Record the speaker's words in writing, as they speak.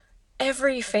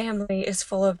every family is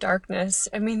full of darkness.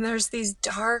 I mean, there's these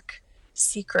dark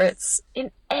secrets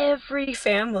in every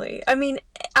family. I mean,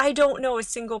 I don't know a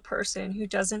single person who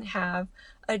doesn't have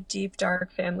a deep,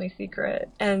 dark family secret.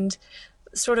 And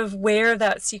sort of where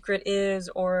that secret is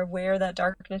or where that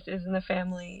darkness is in the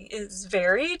family is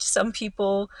varied. Some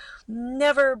people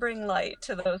never bring light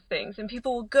to those things, and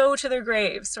people will go to their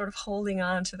graves sort of holding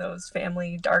on to those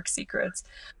family dark secrets.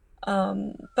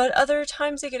 But other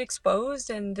times they get exposed,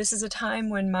 and this is a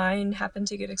time when mine happened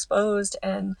to get exposed,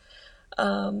 and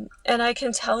I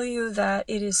can tell you that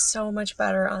it is so much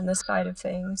better on this side of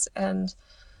things. And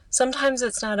sometimes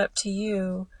it's not up to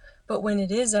you, but when it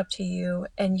is up to you,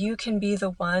 and you can be the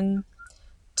one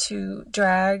to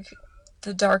drag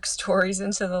the dark stories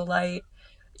into the light,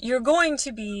 you're going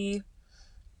to be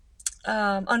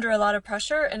under a lot of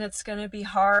pressure, and it's going to be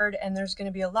hard, and there's going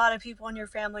to be a lot of people in your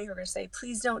family who are going to say,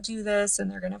 please don't do this,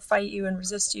 and they're going to fight you and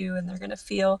resist you, and they're going to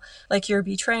feel like you're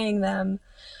betraying them.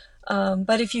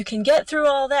 But if you can get through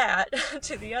all that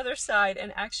to the other side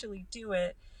and actually do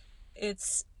it,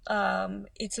 it's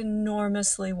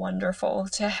enormously wonderful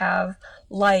to have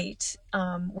light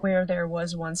where there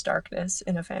was once darkness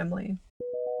in a family.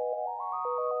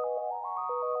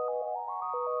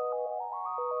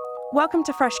 Welcome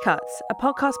to Fresh Cuts, a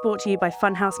podcast brought to you by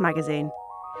Funhouse Magazine.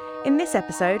 In this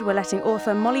episode, we're letting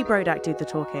author Molly Brodak do the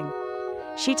talking.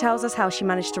 She tells us how she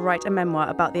managed to write a memoir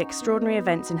about the extraordinary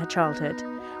events in her childhood,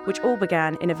 which all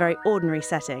began in a very ordinary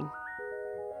setting.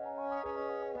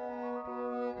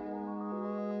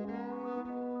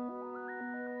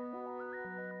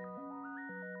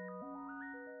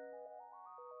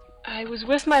 I was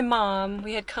with my mom.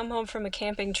 We had come home from a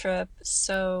camping trip,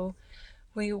 so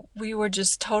we were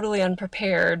just totally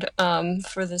unprepared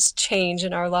for this change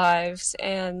in our lives.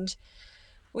 And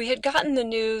we had gotten the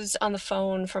news on the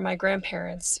phone from my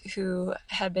grandparents, who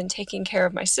had been taking care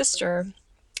of my sister,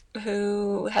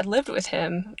 who had lived with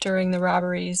him during the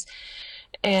robberies.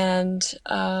 And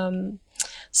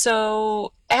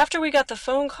so after we got the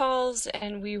phone calls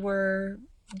and we were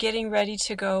getting ready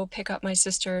to go pick up my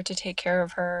sister to take care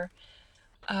of her,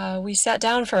 we sat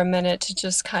down for a minute to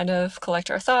just kind of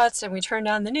collect our thoughts, and we turned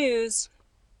on the news,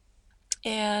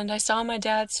 and I saw my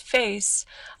dad's face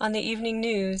on the evening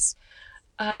news,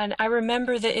 and I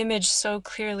remember the image so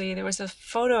clearly. There was a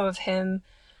photo of him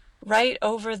right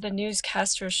over the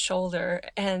newscaster's shoulder,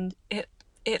 and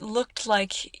it looked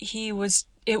like it was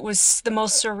the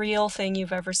most surreal thing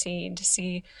you've ever seen, to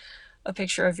see a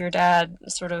picture of your dad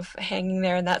sort of hanging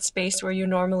there in that space where you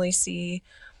normally see,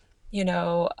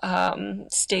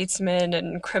 statesmen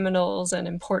and criminals and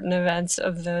important events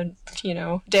of the,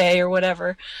 day or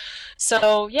whatever.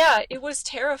 So, yeah, it was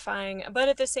terrifying, but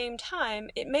at the same time,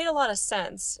 it made a lot of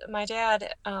sense. My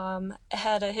dad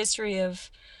had a history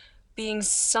of being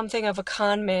something of a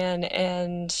con man,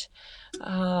 and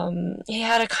he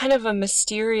had a kind of a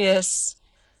mysterious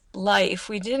life.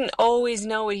 We didn't always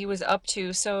know what he was up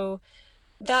to, so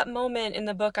that moment in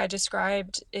the book, I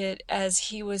described it as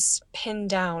he was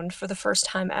pinned down for the first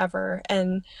time ever,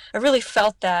 and I really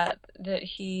felt that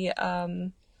he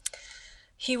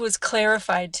was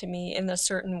clarified to me in a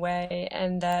certain way,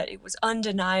 and that it was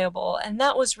undeniable, and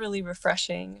that was really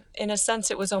refreshing. In a sense,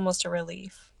 it was almost a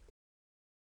relief.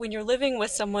 When you're living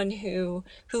with someone who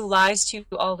lies to you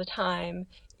all the time,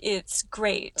 it's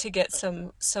great to get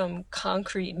some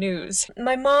concrete news.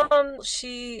 My mom,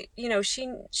 she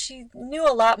knew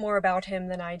a lot more about him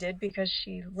than I did because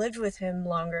she lived with him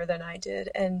longer than I did,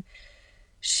 and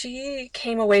she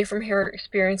came away from her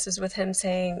experiences with him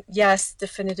saying, yes,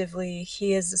 definitively,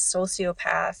 he is a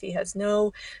sociopath. He has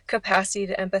no capacity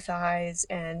to empathize,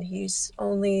 and he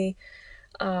only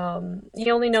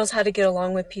knows how to get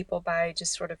along with people by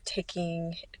just sort of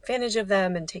taking advantage of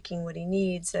them and taking what he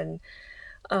needs. And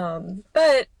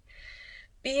but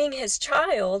being his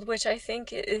child, which I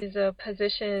think is a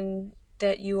position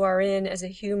that you are in as a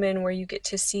human, where you get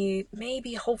to see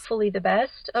maybe hopefully the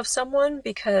best of someone,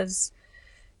 because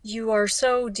you are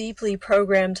so deeply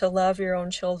programmed to love your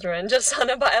own children just on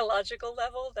a biological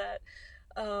level, that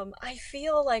I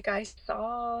feel like I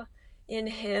saw in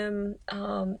him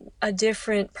a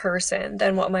different person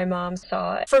than what my mom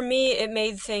saw. For me, it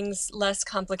made things less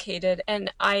complicated,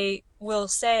 and I will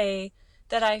say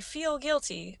that I feel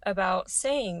guilty about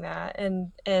saying that,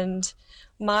 and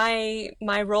my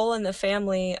role in the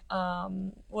family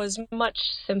was much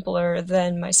simpler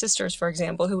than my sister's, for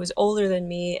example, who was older than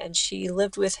me, and she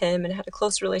lived with him and had a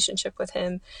close relationship with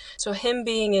him. So him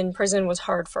being in prison was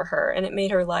hard for her, and it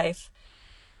made her life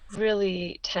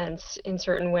really tense in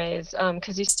certain ways,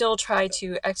 because he still tried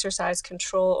to exercise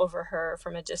control over her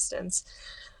from a distance.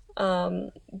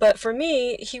 But for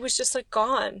me, he was just like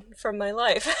gone from my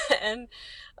life. and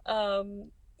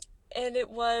um, and it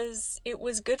was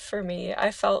good for me.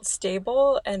 I felt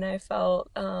stable, and I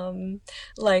felt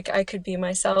like I could be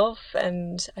myself,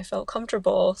 and I felt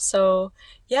comfortable. So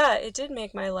yeah, it did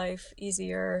make my life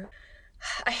easier.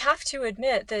 I have to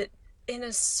admit that in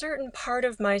a certain part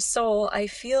of my soul, I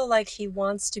feel like he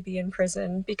wants to be in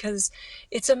prison because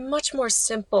it's a much more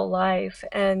simple life.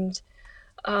 And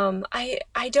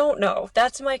I don't know.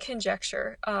 That's my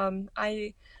conjecture.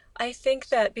 I think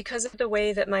that because of the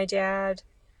way that my dad,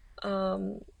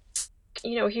 um,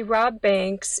 he robbed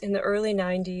banks in the early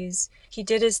 90s. He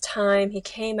did his time, he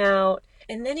came out,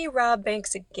 and then he robbed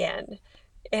banks again.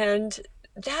 And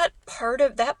that part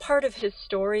of his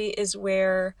story is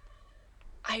where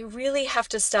I really have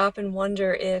to stop and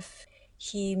wonder if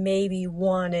he maybe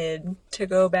wanted to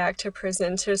go back to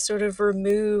prison to sort of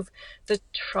remove the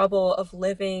trouble of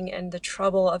living and the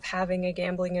trouble of having a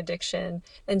gambling addiction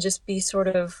and just be sort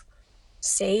of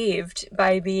saved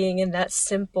by being in that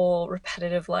simple,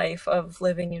 repetitive life of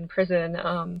living in prison.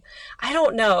 I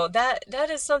don't know. That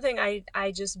is something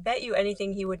I just bet you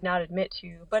anything he would not admit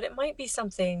to, but it might be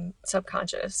something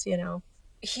subconscious.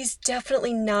 He's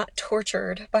definitely not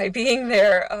tortured by being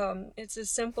there. It's a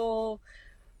simple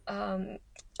um,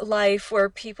 life where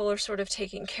people are sort of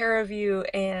taking care of you,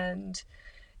 and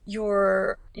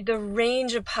the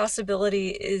range of possibility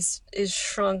is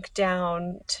shrunk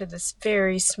down to this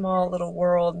very small little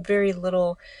world, very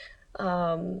little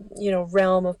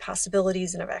realm of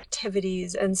possibilities and of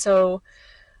activities. And so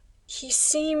he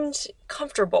seemed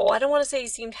comfortable. I don't want to say he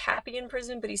seemed happy in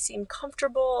prison, but he seemed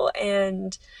comfortable,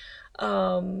 and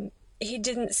he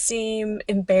didn't seem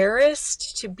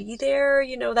embarrassed to be there.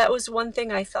 That was one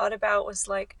thing I thought about, was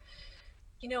like,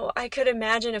 I could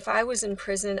imagine if I was in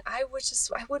prison, I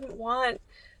wouldn't want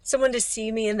someone to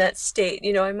see me in that state.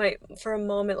 I might for a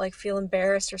moment like feel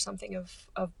embarrassed or something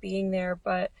of being there,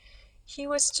 but he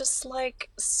was just like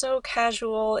so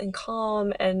casual and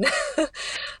calm, and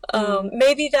Mm.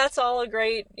 maybe that's all a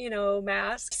great,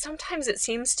 mask. Sometimes it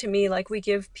seems to me like we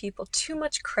give people too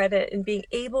much credit in being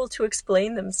able to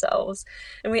explain themselves,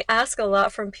 and we ask a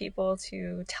lot from people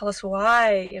to tell us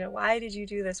why. Why did you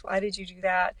do this? Why did you do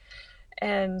that?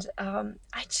 And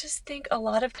I just think a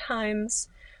lot of times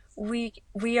we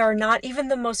are not, even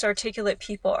the most articulate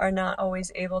people are not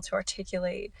always able to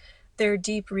articulate their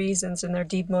deep reasons and their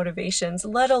deep motivations,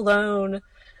 let alone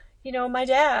my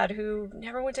dad, who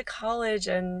never went to college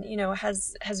and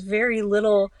has very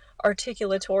little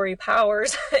articulatory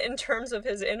powers in terms of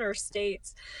his inner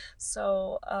states.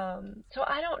 So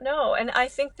I don't know, and I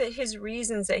think that his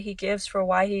reasons that he gives for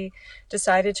why he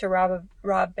decided to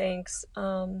rob banks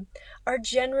are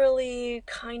generally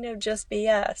kind of just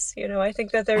BS. I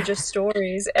think that they're just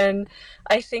stories, and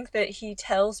I think that he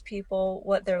tells people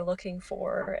what they're looking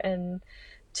for, and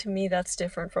to me, that's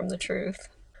different from the truth.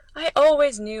 I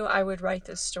always knew I would write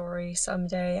this story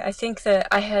someday. I think that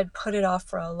I had put it off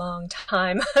for a long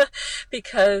time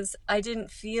because I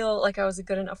didn't feel like I was a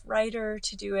good enough writer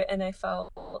to do it, and I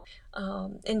felt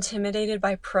intimidated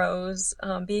by prose.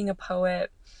 Being a poet,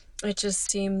 it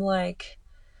just seemed like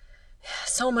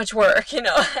so much work, and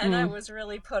I Mm. was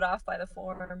really put off by the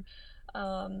form.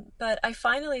 But I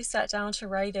finally sat down to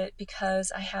write it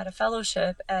because I had a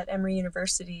fellowship at Emory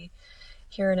University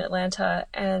here in Atlanta,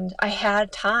 and I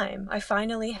had time. I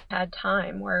finally had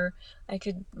time where I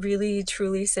could really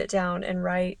truly sit down and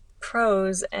write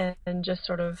prose and just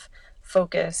sort of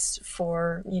focus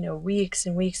for, weeks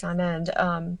and weeks on end.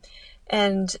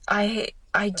 And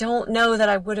I don't know that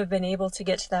I would have been able to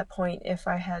get to that point if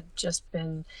I had just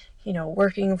been,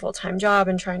 working a full-time job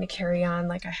and trying to carry on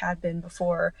like I had been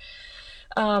before.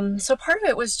 So part of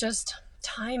it was just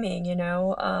timing.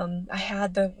 I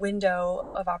had the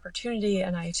window of opportunity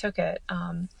and I took it.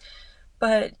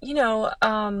 But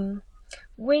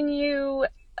when you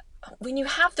when you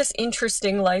have this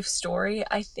interesting life story,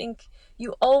 I think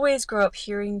you always grow up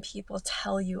hearing people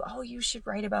tell you, "Oh, you should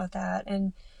write about that,"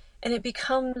 and it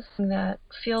becomes something that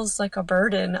feels like a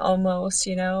burden almost.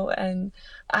 And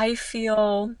I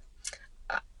feel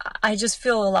I just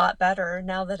feel a lot better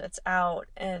now that it's out,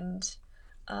 and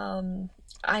um,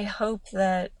 I hope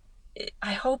that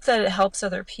I hope that it helps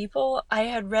other people. I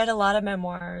had read a lot of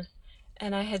memoirs,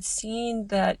 and I had seen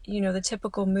that the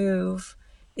typical move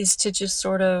is to just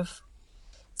sort of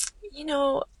you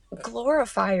know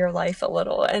glorify your life a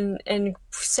little, and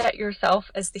set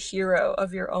yourself as the hero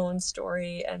of your own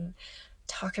story, and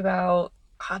talk about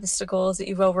obstacles that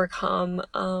you've overcome.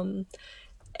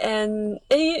 And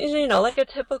like a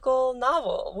typical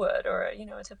novel would, or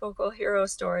a typical hero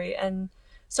story. And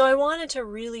So I wanted to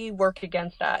really work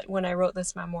against that when I wrote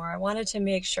this memoir. I wanted to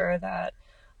make sure that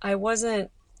I wasn't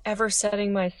ever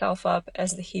setting myself up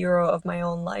as the hero of my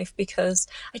own life, because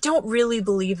I don't really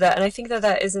believe that. And I think that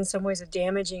that is in some ways a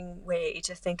damaging way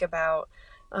to think about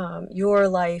your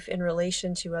life in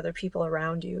relation to other people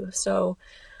around you. So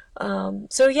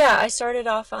yeah, I started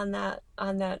off on that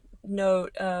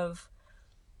note of,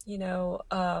 you know,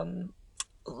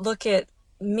 look at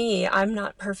me, I'm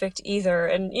not perfect either.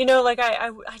 And, like I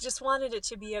just wanted it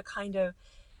to be a kind of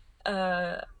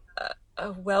uh,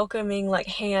 a welcoming like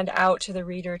hand out to the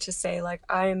reader to say like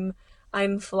I'm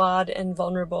flawed and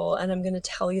vulnerable, and I'm going to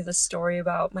tell you the story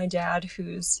about my dad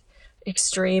who's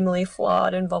extremely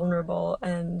flawed and vulnerable,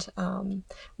 and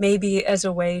maybe as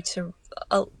a way to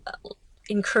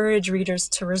encourage readers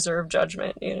to reserve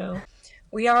judgment.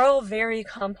 We are all very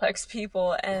complex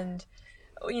people, and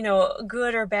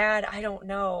good or bad, I don't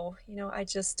know. I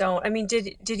just don't. I mean,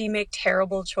 did he make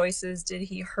terrible choices? Did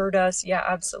he hurt us? Yeah,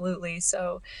 absolutely.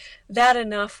 So that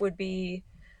would be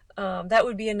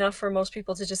enough for most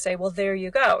people to just say, well, there you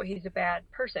go. He's a bad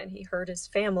person. He hurt his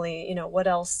family. What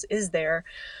else is there?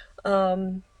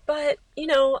 But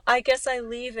I guess I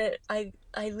leave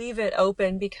it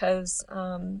open because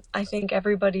I think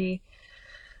everybody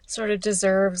sort of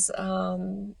deserves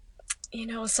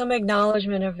some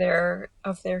acknowledgement of their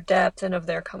depth and of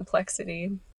their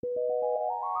complexity.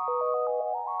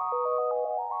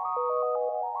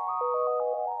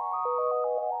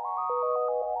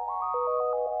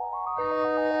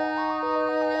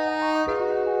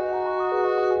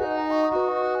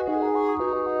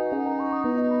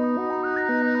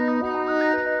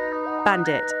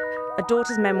 Bandit, a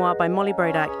daughter's memoir by Molly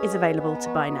Brodak, is available to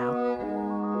buy now.